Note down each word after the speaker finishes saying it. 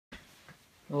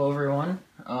Hello everyone.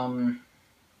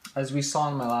 As we saw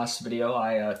in my last video,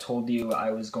 I told you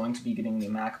I was going to be getting the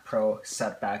Mac Pro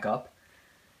set back up.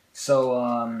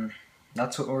 So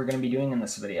that's what we're going to be doing in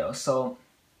this video. So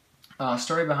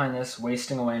story behind this,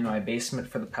 wasting away in my basement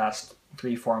for the past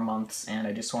 3-4 months, and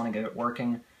I just want to get it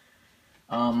working.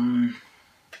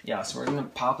 Yeah, so we're going to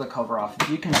pop the cover off. If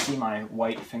you can see my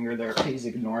white finger there, please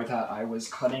ignore that. I was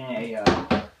cutting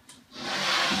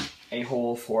a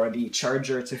hole for the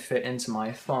charger to fit into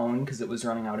my phone because it was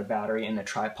running out of battery in the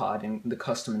tripod and the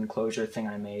custom enclosure thing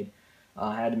I made.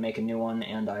 I had to make a new one,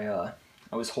 and I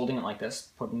was holding it like this,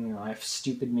 putting the knife.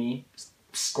 Stupid me,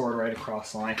 scored right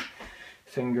across my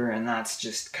finger, and that's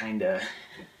just kind of,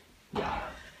 yeah.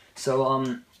 So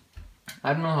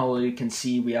I don't know how well you can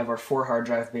see, we have our 4 hard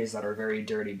drive bays that are very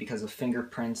dirty because of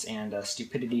fingerprints and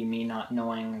stupidity, me not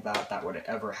knowing that that would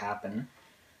ever happen.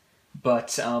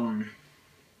 But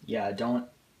yeah, don't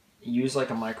use like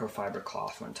a microfiber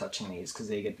cloth when touching these because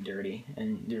they get dirty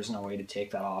and there's no way to take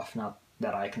that off, not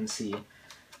that I can see.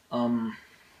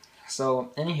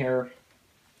 So in here,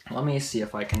 let me see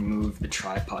if I can move the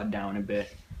tripod down a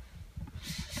bit.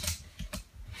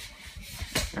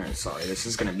 Alright, sorry, this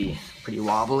is gonna be pretty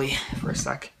wobbly for a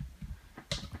sec.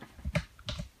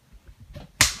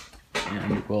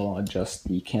 And we'll adjust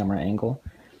the camera angle.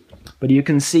 But you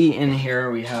can see in here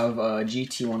we have a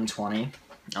GT120.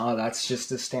 That's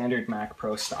just a standard Mac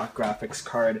Pro stock graphics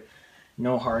card.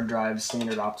 No hard drive,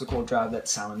 standard optical drive. That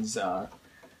sounds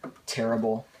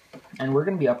terrible. And we're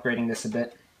going to be upgrading this a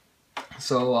bit.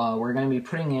 So we're going to be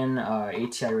putting in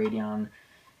ATI Radeon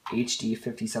HD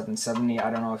 5770. I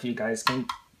don't know if you guys can,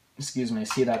 excuse me,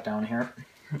 see that down here.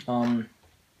 An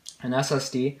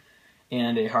SSD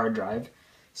and a hard drive.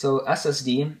 So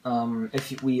SSD,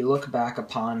 if we look back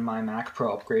upon my Mac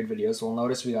Pro upgrade videos, we'll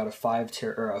notice we got a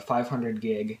 500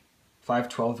 gig,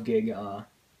 512 gig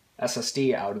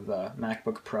SSD out of the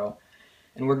MacBook Pro,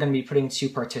 and we're going to be putting 2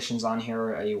 partitions on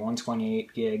here, a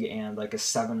 128 gig and like a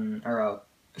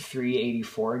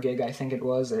 384 gig, I think it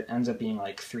was. It ends up being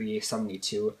like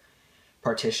 372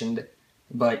 partitioned,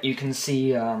 but you can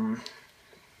see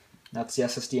that's the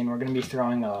SSD, and we're going to be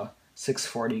throwing a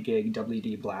 640 gig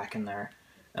WD black in there.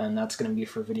 And that's going to be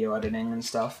for video editing and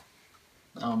stuff.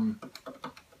 Let's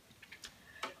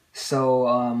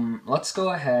go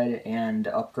ahead and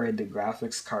upgrade the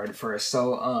graphics card first.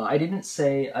 So I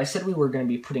said we were going to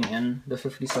be putting in the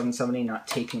 5770, not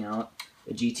taking out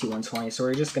the GT120. So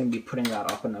we're just going to be putting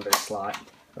that up another slot,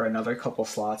 or another couple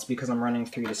slots, because I'm running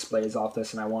 3 displays off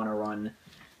this and I want to run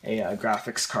a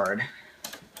graphics card,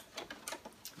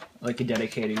 like a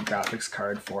dedicated graphics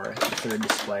card for the 3rd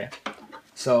display.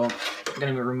 So I'm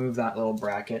going to remove that little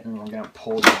bracket, and we're going to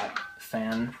pull that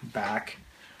fan back.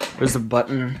 There's a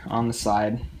button on the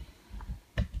side.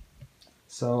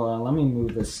 So let me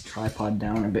move this tripod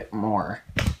down a bit more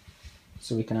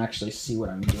so we can actually see what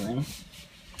I'm doing.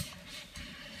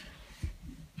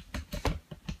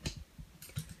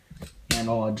 And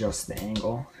I'll adjust the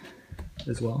angle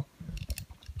as well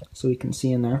so we can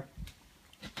see in there.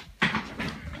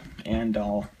 And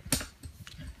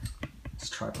this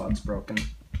tripod's broken.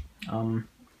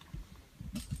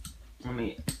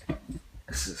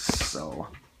 This is so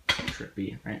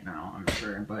trippy right now, I'm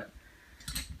sure, but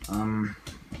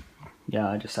yeah,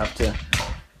 I just have to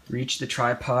reach the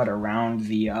tripod around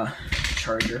the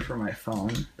charger for my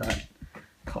phone. That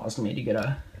caused me to get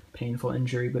a painful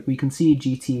injury, but we can see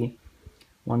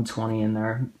GT120 in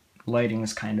there. Lighting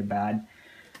is kind of bad,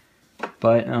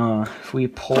 but if we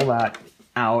pull that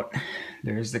out,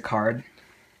 there's the card.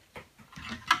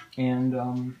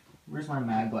 And where's my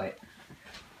mag light?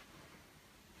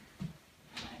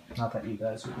 Not that you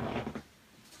guys would know.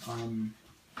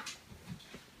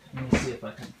 Let me see if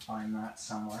I can find that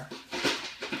somewhere.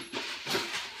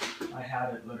 I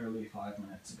had it literally 5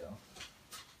 minutes ago.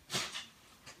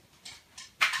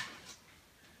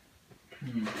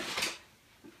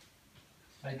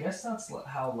 I guess that's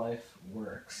how life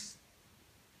works.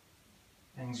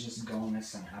 Things just go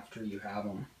missing after you have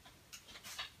them.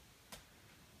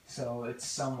 So it's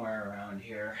somewhere around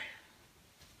here.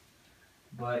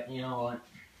 But you know what?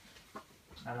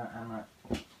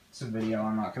 It's a video,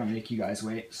 I'm not going to make you guys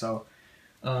wait. So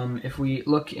if we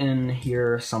look in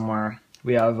here somewhere,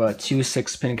 we have 2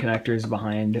 6-pin connectors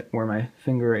behind where my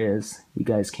finger is. You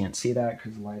guys can't see that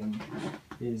because the lighting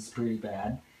is pretty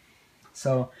bad.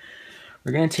 So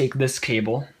we're going to take this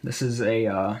cable. This is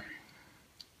a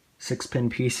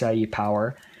 6-pin PCIe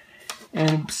power,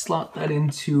 and slot that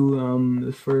into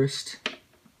the first.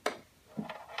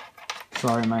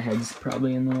 Sorry, my head's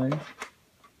probably in the way.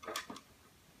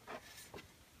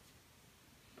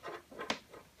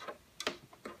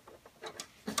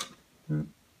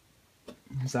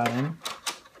 Is that in?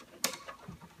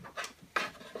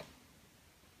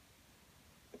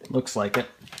 Looks like it.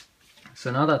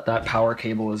 So now that that power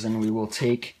cable is in, we will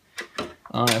take,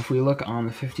 if we look on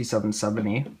the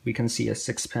 5770, we can see a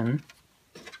 6-pin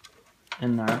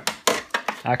in there.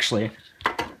 Actually,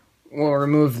 we'll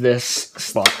remove this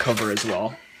slot cover as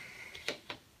well.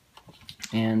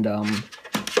 And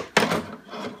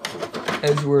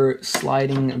as we're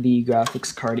sliding the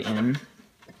graphics card in,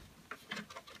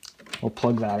 we'll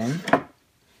plug that in.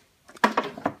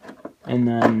 And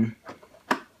then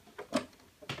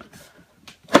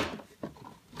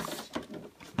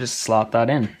just slot that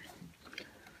in.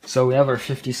 So we have our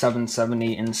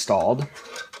 5770 installed.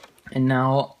 And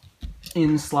now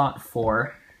in slot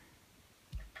 4,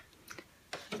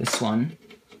 this one,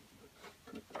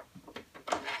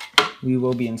 we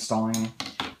will be installing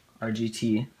our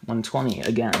GT 120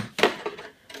 again.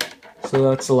 So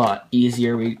that's a lot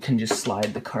easier. We can just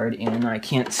slide the card in. I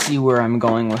can't see where I'm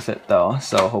going with it though,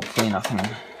 so hopefully nothing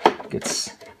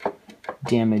gets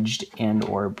damaged and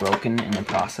or broken in the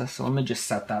process. So let me just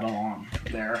set that along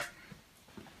there,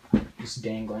 just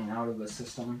dangling out of the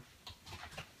system.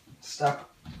 Step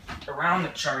around the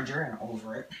charger and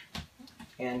over it,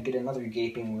 and get another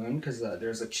gaping wound because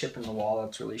there's a chip in the wall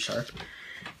that's really sharp.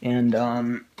 And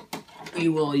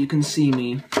you can see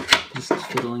me just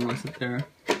fiddling with it there.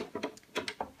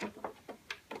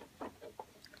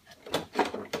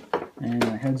 And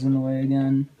my head's in the way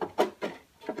again.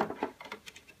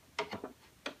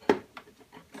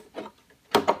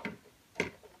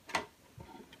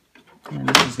 And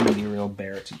this is going to be a real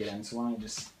bear to get in, so why don't I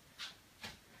just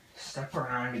step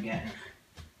around again.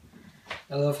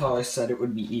 I love how I said it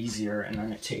would be easier, and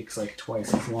then it takes like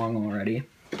twice as long already.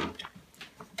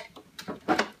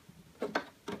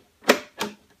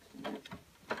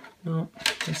 No,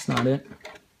 that's not it.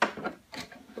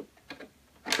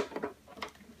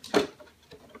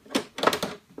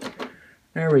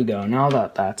 There we go. Now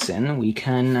that that's in, we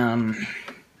can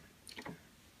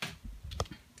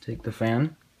take the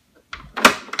fan,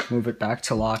 move it back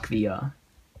to lock the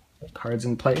cards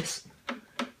in place,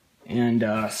 and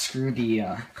screw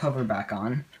the cover back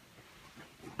on.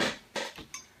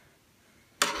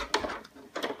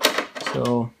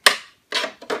 So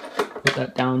put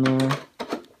that down there,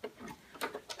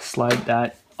 slide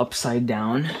that upside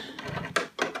down,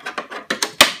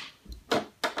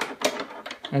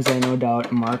 as I no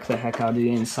doubt mark the heck out of the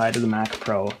inside of the Mac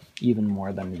Pro even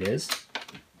more than it is.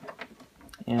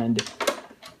 And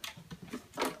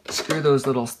screw those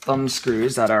little thumb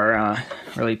screws that are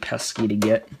really pesky to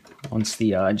get once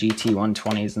the GT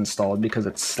 120 is installed, because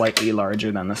it's slightly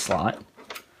larger than the slot.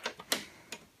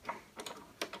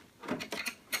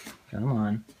 Come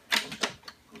on.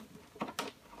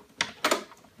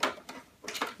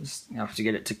 Just have to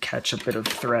get it to catch a bit of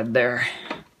thread there.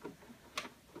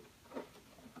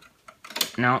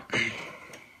 No.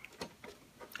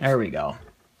 There we go.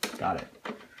 Got it.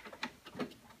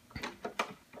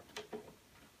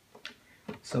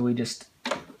 So we just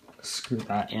screw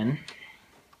that in.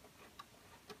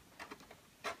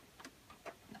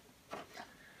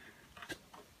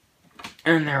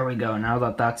 And there we go. Now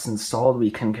that that's installed, we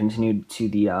can continue to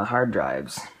the hard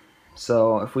drives.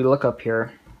 So if we look up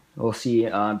here, we'll see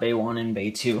Bay 1 and Bay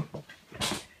 2.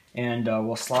 And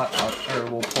we'll slot out,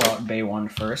 or we'll pull out Bay 1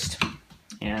 first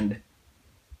and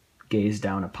gaze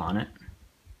down upon it.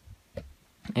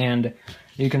 And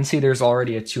you can see there's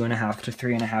already a 2.5 to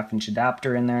 3.5 inch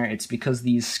adapter in there. It's because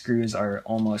these screws are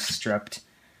almost stripped,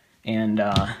 and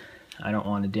I don't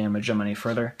want to damage them any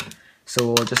further. So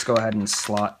we'll just go ahead and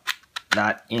slot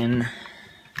that in.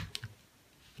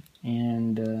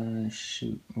 And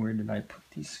shoot, where did I put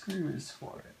these screws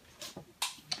for it?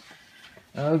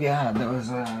 Oh god, those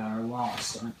are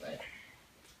lost, aren't they?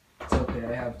 It's okay,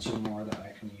 I have 2 more that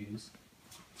I can use.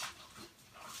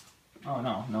 Oh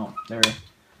no, they're...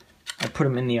 I put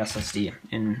them in the SSD,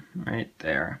 in right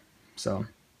there. So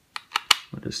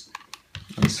we'll just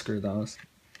unscrew those.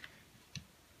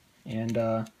 And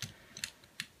that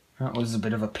was a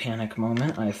bit of a panic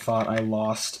moment. I thought I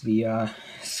lost the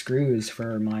screws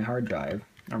for my hard drive,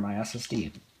 or my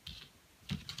SSD.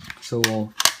 So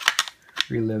we'll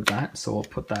relive that, so we'll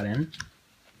put that in.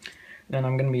 Then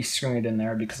I'm going to be screwing it in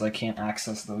there because I can't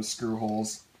access those screw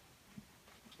holes.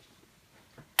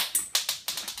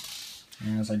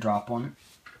 And as I drop one.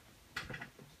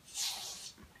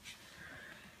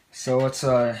 So it's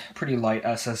a pretty light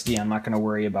SSD. I'm not going to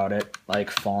worry about it like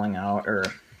falling out or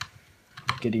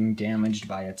getting damaged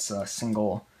by its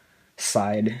single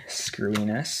side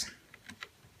screwiness.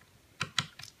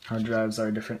 Hard drives are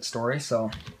a different story, so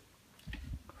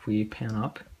if we pan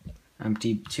up,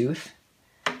 empty tooth,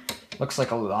 Looks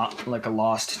like a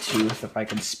lost tooth, if I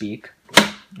could speak.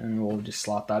 And we'll just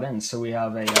slot that in. So we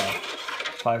have a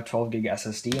 512 gig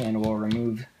SSD, and we'll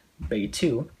remove bay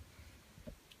 2.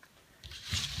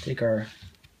 Take our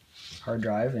hard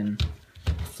drive and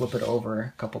flip it over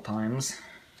a couple times.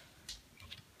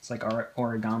 It's like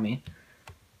origami.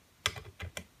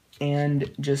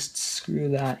 And just screw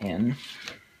that in.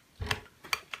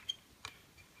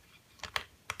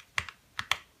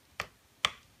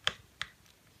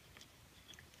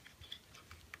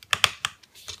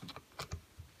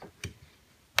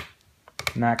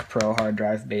 Mac Pro hard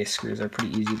drive base screws are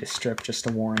pretty easy to strip, just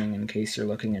a warning in case you're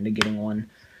looking into getting one.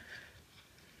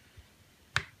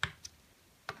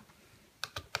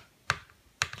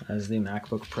 As the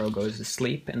MacBook Pro goes to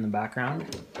sleep in the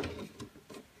background.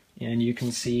 And you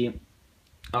can see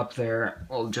up there,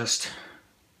 we'll just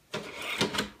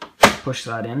push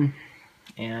that in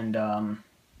and go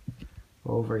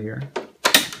over here,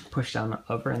 push down the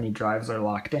upper, and the drives are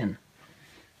locked in.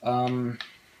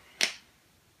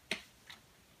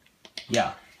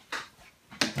 Yeah,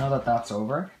 now that that's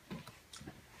over,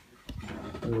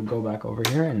 we'll go back over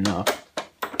here and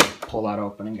pull that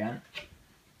open again.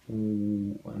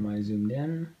 Ooh, am I zoomed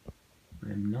in?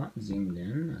 I'm not zoomed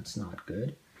in, that's not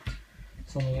good.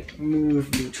 So let me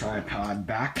move the tripod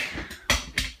back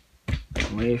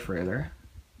way further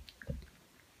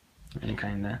and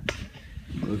kind of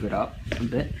move it up a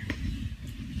bit.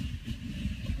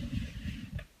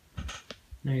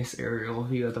 Nice aerial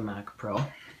view of the Mac Pro.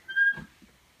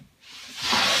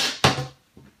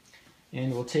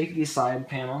 And we'll take the side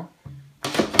panel,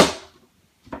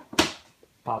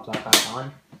 pop that back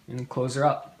on, and close her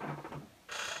up.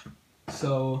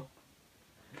 So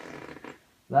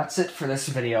that's it for this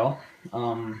video.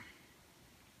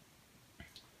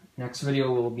 Next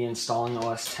video we'll be installing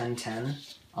OS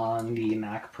 10.10 on the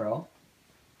Mac Pro.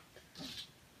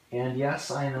 And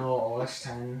yes, I know OS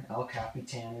 10 El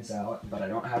Capitan is out, but I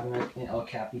don't have an El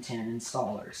Capitan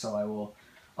installer, so I will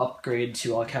upgrade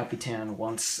to El Capitan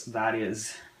once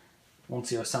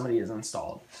Yosemite is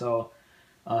installed. So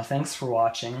thanks for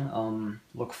watching.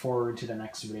 Look forward to the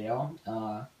next video,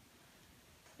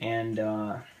 and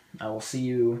I will see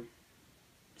you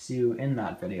in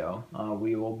that video.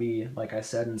 We will be, like I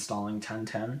said, installing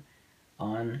 10.10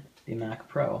 on the Mac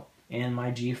Pro. And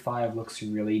my G5 looks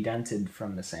really dented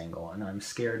from this angle, and I'm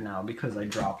scared now because I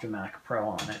dropped a Mac Pro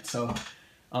on it. So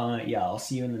yeah, I'll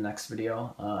see you in the next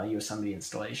video, Yosemite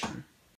installation.